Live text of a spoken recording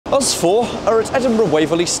Us four are at Edinburgh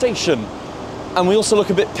Waverley Station. And we also look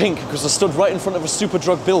a bit pink because I stood right in front of a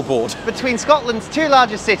Superdrug billboard. Between Scotland's two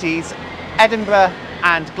largest cities, Edinburgh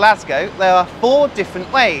and Glasgow, there are 4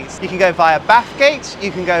 different ways. You can go via Bathgate,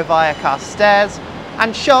 you can go via Carstairs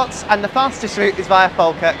and Shotts, and the fastest route is via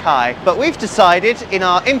Falkirk Haigh. But we've decided, in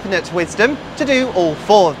our infinite wisdom, to do all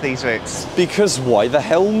 4 of these routes. Because why the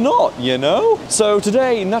hell not, you know? So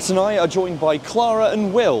today, Nat and I are joined by Clara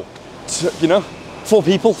and Will. You know, 4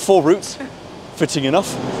 people, 4 routes. Fitting enough.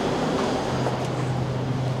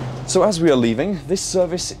 So as we are leaving, this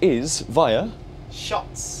service is via...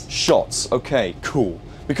 Shotts. Shotts, okay, cool.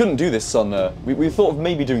 We couldn't do this on, we thought of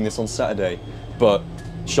maybe doing this on Saturday, but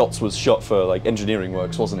Shotts was shot for like engineering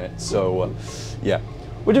works, wasn't it? So, yeah.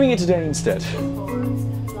 We're doing it today instead.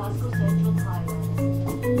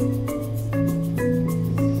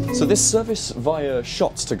 So this service via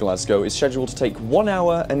Shotts to Glasgow is scheduled to take 1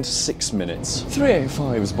 hour and 6 minutes.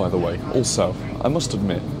 385s, by the way, also, I must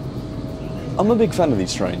admit. I'm a big fan of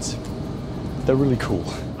these trains. They're really cool.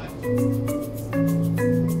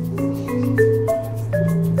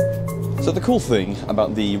 So the cool thing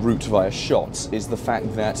about the route via Shotts is the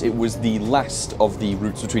fact that it was the last of the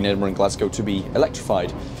routes between Edinburgh and Glasgow to be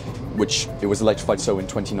electrified, which it was electrified so in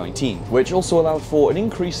 2019, which also allowed for an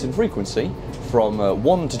increase in frequency from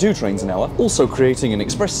 1 to 2 trains an hour, also creating an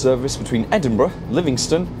express service between Edinburgh,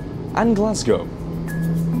 Livingston and Glasgow.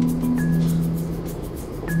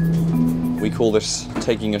 We call this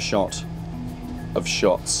taking a shot of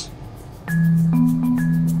Shotts.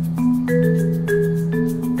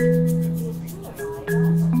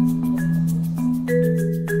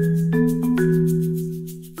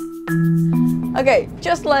 Okay,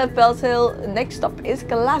 just left Bellshill. Next stop is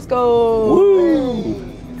Glasgow.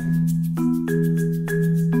 Woo!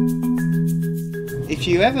 If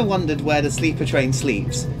you ever wondered where the sleeper train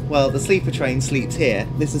sleeps, well, the sleeper train sleeps here.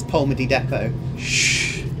 This is Polmedy Depot.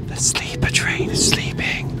 Shh! The sleeper train is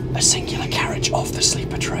sleeping. A singular carriage of the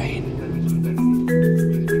sleeper train.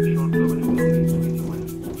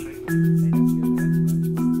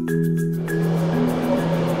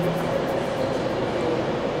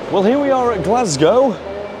 Well, here we are at Glasgow,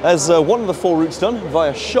 as one of the 4 routes done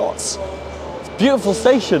via Shotts. It's a beautiful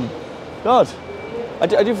station. God, I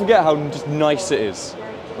do forget how just nice it is.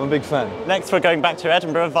 I'm a big fan. Next, we're going back to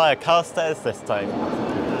Edinburgh via Carstairs this time.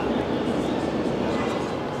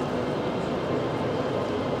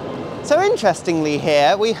 So interestingly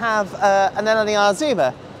here, we have an LNER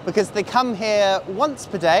Zoomer, because they come here once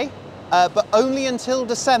per day, but only until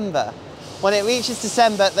December. When it reaches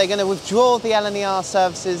December, they're going to withdraw the LNER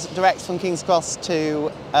services direct from King's Cross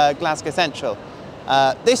to Glasgow Central.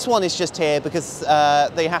 This one is just here because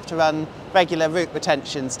they have to run regular route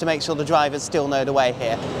retentions to make sure the drivers still know the way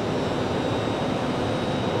here.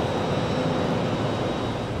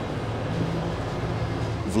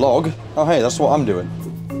 Vlog? Oh hey, that's what I'm doing.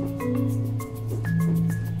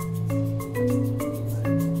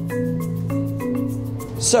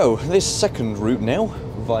 So, this second route now,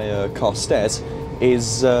 via Carstairs,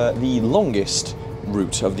 is the longest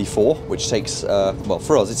route of the 4, which takes, well,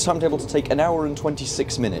 for us, it's timetable to take 1 hour and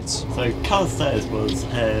 26 minutes. So Carstairs was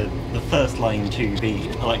the first line to be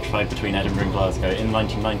electrified between Edinburgh and Glasgow in the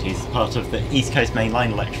 1990s as part of the East Coast Main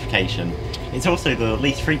Line electrification. It's also the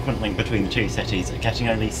least frequent link between the 2 cities, getting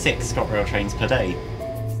only 6 ScotRail trains per day.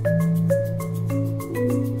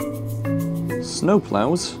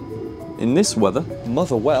 Snowplows? In this weather?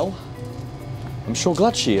 Mother well. I'm sure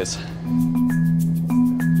glad she is.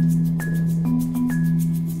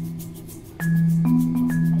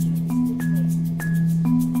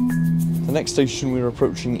 The next station we're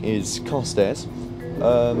approaching is Carstairs.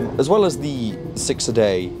 As well as the 6 a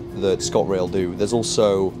day that ScotRail do, there's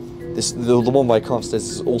also the one by Carstairs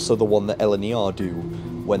is also the one that LNER do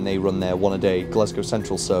when they run their 1 a day Glasgow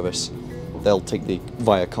Central service. They'll take the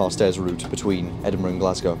via Carstairs route between Edinburgh and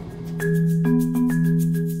Glasgow.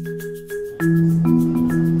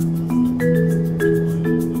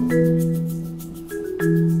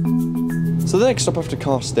 So the next stop after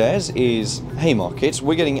Carstairs is Haymarket.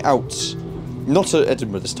 We're getting out, not at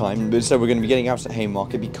Edinburgh this time, but instead we're going to be getting out at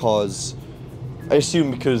Haymarket because, I assume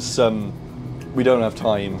because we don't have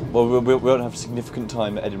time, well we don't have significant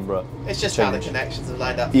time at Edinburgh. It's just how the connections have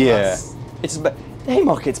lined up for yeah. us. It's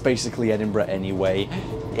Haymarket's basically Edinburgh anyway.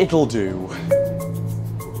 It'll do.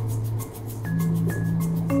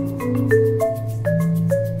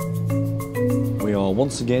 We are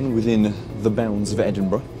once again within the bounds of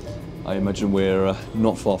Edinburgh. I imagine we're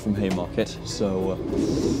not far from Haymarket, so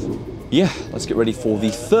yeah, let's get ready for the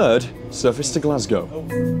 3rd surface to Glasgow.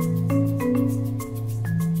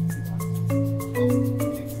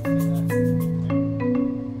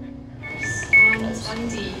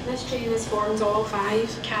 has formed all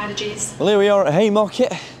 5 carriages. Well, here we are at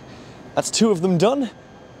Haymarket. That's 2 of them done.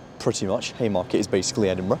 Pretty much. Haymarket is basically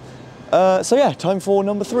Edinburgh. So yeah, time for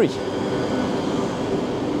number 3.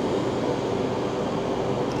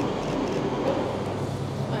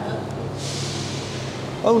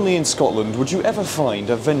 Only in Scotland would you ever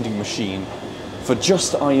find a vending machine for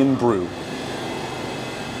just iron brew.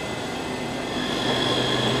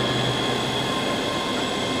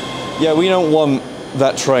 Yeah, we don't want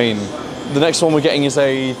that train. The next one we're getting is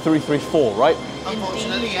a 334, right?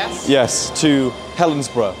 Unfortunately, yes. Yes, to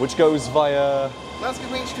Helensburgh, which goes via... Glasgow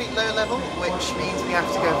Queen Street low level, which means we have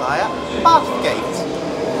to go via Bathgate.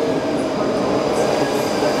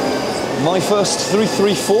 My first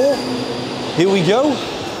 334. Here we go.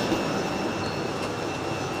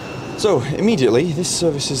 So, immediately, this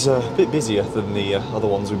service is a bit busier than the other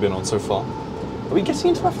ones we've been on so far. Are we getting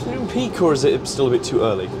into afternoon peak, or is it still a bit too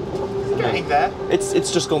early? It's getting there.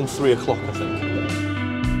 It's just gone 3 o'clock, I think.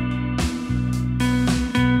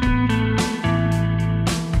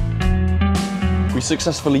 We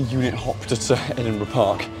successfully unit hopped at Edinburgh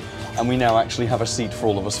Park, and we now actually have a seat for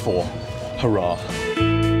all of us 4. Hurrah.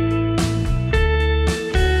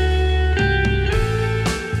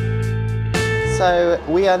 So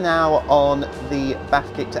we are now on the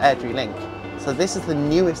Bathgate to Airdrie link. So this is the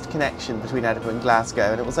newest connection between Edinburgh and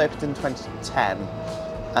Glasgow, and it was opened in 2010.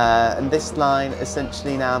 And this line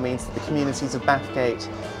essentially now means that the communities of Bathgate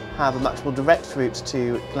have a much more direct route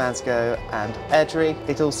to Glasgow and Airdrie.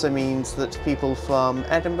 It also means that people from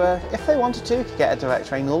Edinburgh, if they wanted to, could get a direct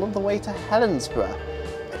train all of the way to Helensburgh.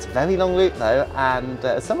 It's a very long route though, and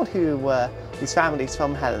as someone whose family's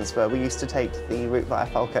from Helensburgh, we used to take the route via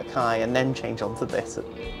Falkirk High and then change onto this at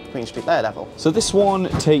Queen Street lower level. So this one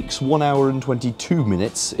takes 1 hour and 22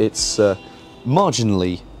 minutes. It's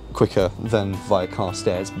marginally quicker than via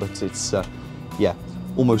Carstairs, but it's, yeah,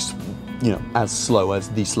 almost, you know, as slow as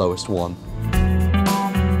the slowest one.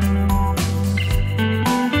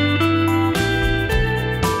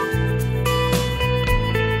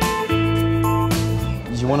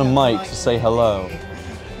 You want a mic to say hello?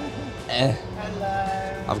 Hello.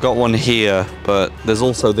 I've got one here, but there's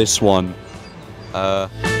also this one.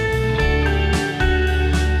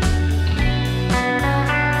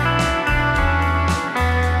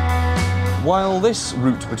 While this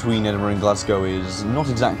route between Edinburgh and Glasgow is not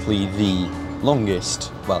exactly the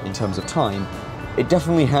longest, well, in terms of time, it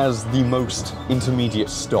definitely has the most intermediate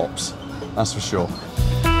stops, that's for sure.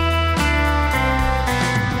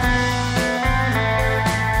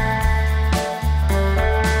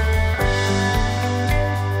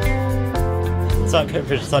 So at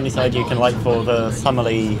Coatbridge Sunnyside you can like for the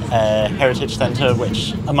Summerley Heritage Centre,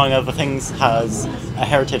 which among other things has a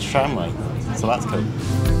heritage tramway, so that's cool.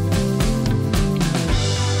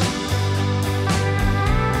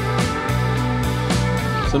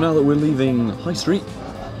 So now that we're leaving High Street,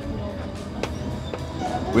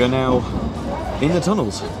 we are now in the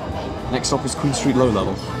tunnels. Next stop is Queen Street low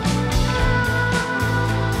level.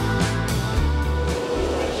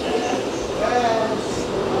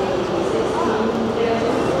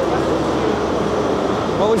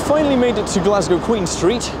 Well, we finally made it to Glasgow Queen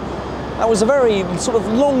Street. That was a very sort of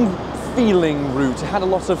long feeling route. It had a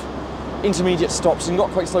lot of intermediate stops and got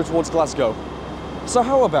quite slow towards Glasgow. So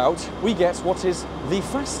how about we get what is the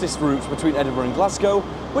fastest route between Edinburgh and Glasgow,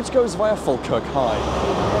 which goes via Falkirk High.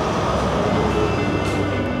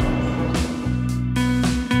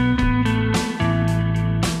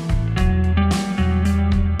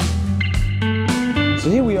 So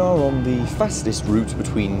here we are on the fastest route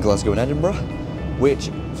between Glasgow and Edinburgh,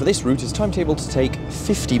 which for this route is timetabled to take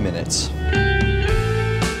 50 minutes.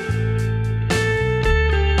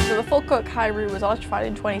 Falkirk High route was electrified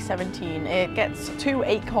in 2017. It gets 2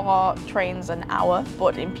 8-car trains an hour,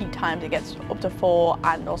 but in peak times it gets up to 4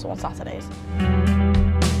 and also on Saturdays.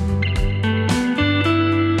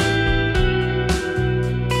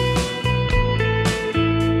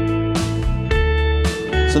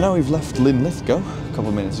 So now we've left Linlithgow a couple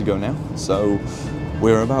of minutes ago now, so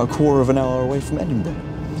we're about a quarter of an hour away from Edinburgh.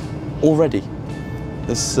 Already.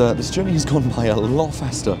 This journey has gone by a lot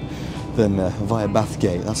faster than via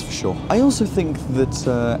Bathgate, that's for sure. I also think that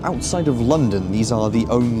outside of London, these are the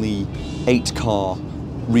only 8-car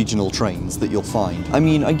regional trains that you'll find. I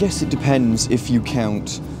mean, I guess it depends if you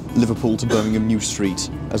count Liverpool to Birmingham New Street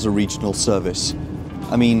as a regional service.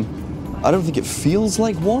 I mean, I don't think it feels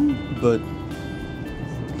like one, but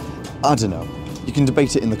I don't know. You can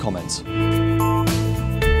debate it in the comments.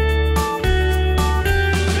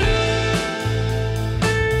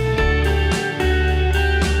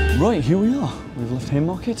 Right, here we are. We've left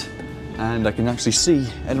Haymarket, and I can actually see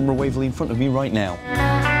Edinburgh Waverley in front of me right now.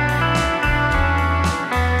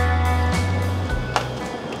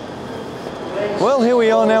 Well, here we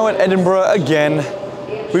are now at Edinburgh again.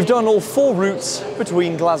 We've done all 4 routes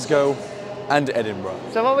between Glasgow and Edinburgh.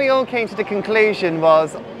 So what we all came to the conclusion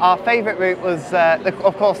was our favourite route was,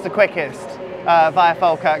 of course, the quickest via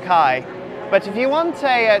Falkirk Haigh. But if you want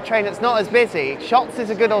a train that's not as busy, Shotts is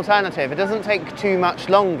a good alternative. It doesn't take too much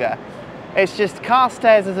longer. It's just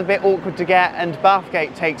Carstairs is a bit awkward to get and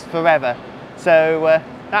Bathgate takes forever. So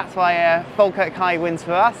that's why Falkirk Haigh wins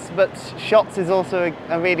for us, but Shotts is also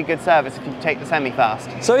a really good service if you take the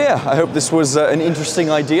semi-fast. So yeah, I hope this was an interesting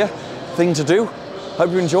thing to do. Hope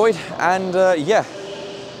you enjoyed, and yeah,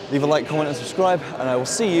 leave a like, comment and subscribe, and I will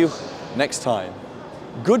see you next time.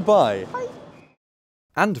 Goodbye. Bye.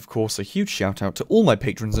 And of course, a huge shout out to all my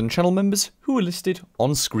patrons and channel members who are listed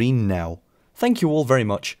on screen now. Thank you all very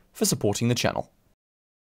much for supporting the channel.